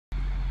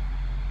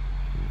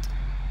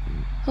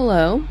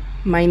Hello,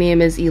 my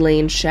name is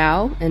Elaine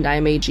Shao, and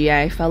I'm a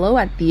GI Fellow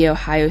at The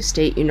Ohio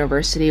State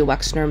University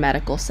Wexner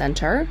Medical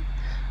Center.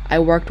 I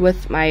worked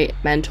with my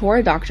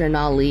mentor, Dr.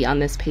 Na Lee, on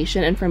this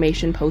patient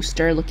information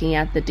poster looking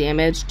at the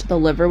damage to the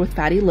liver with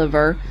fatty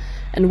liver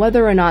and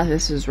whether or not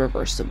this is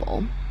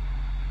reversible.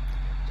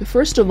 So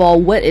first of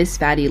all, what is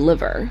fatty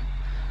liver?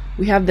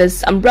 We have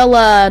this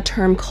umbrella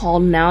term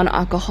called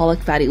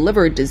non-alcoholic fatty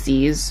liver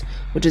disease,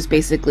 which is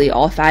basically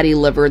all fatty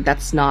liver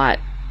that's not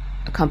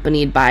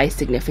accompanied by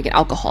significant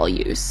alcohol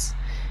use.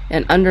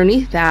 And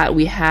underneath that,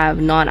 we have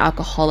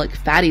non-alcoholic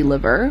fatty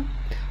liver,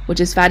 which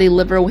is fatty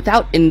liver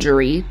without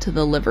injury to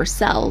the liver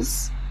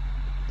cells.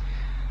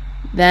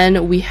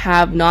 Then we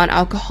have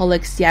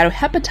non-alcoholic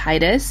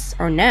steatohepatitis,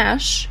 or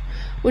NASH,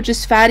 which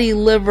is fatty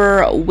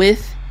liver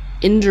with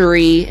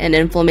injury and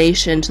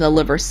inflammation to the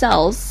liver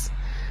cells.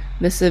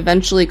 This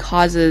eventually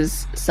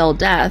causes cell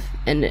death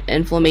and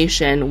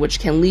inflammation, which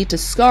can lead to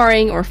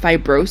scarring or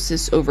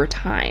fibrosis over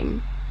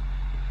time.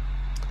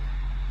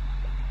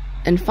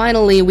 And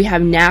finally, we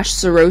have NASH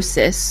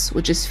cirrhosis,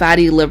 which is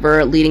fatty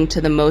liver leading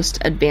to the most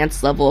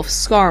advanced level of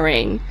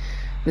scarring.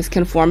 This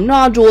can form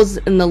nodules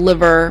in the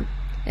liver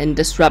and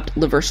disrupt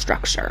liver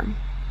structure.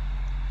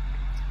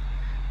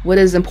 What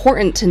is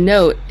important to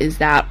note is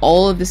that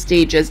all of the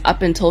stages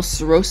up until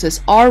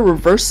cirrhosis are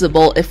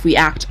reversible if we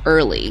act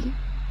early.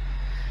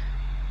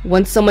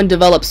 Once someone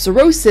develops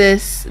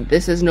cirrhosis,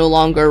 this is no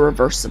longer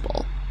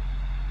reversible.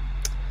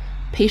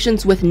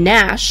 Patients with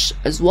NASH,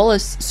 as well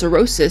as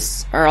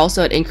cirrhosis, are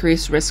also at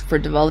increased risk for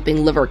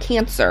developing liver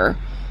cancer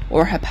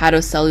or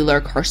hepatocellular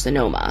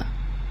carcinoma.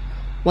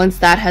 Once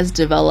that has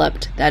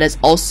developed, that is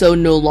also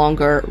no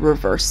longer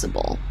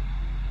reversible.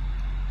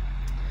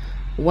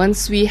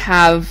 Once we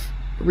have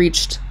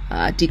reached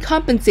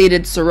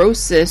decompensated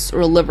cirrhosis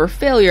or liver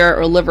failure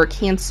or liver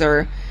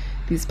cancer,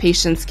 these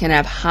patients can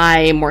have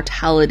high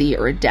mortality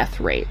or death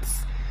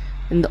rates.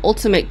 And the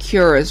ultimate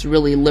cure is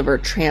really liver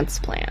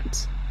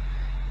transplant.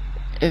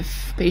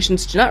 If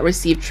patients do not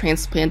receive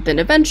transplant, then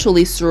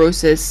eventually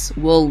cirrhosis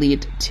will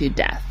lead to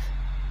death.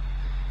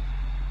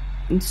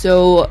 And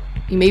so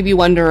you may be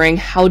wondering,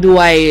 how do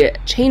I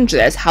change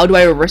this? How do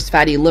I reverse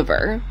fatty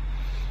liver?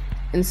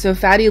 And so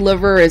fatty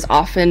liver is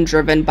often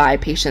driven by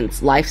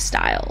patients'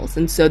 lifestyles.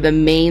 And so the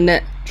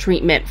main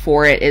treatment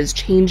for it is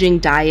changing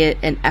diet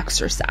and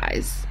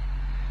exercise.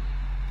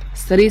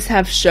 Studies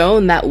have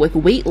shown that with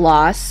weight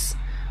loss,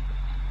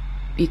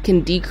 you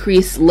can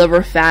decrease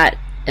liver fat,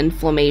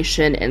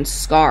 inflammation, and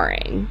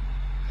scarring.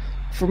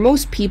 For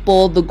most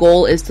people, the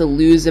goal is to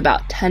lose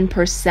about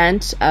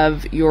 10%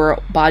 of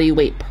your body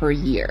weight per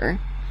year.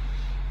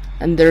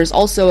 And there's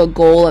also a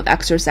goal of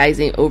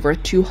exercising over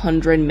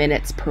 200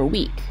 minutes per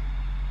week.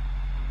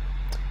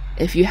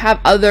 If you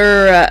have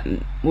other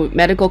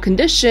medical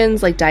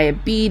conditions like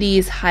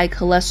diabetes, high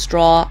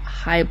cholesterol,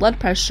 high blood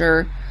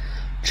pressure,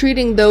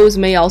 treating those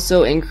may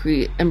also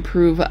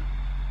improve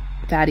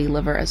fatty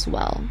liver as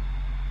well.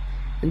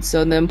 And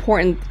so the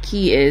important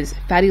key is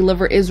fatty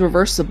liver is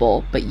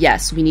reversible, but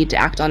yes, we need to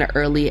act on it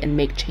early and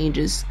make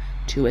changes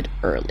to it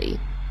early.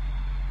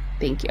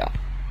 Thank you.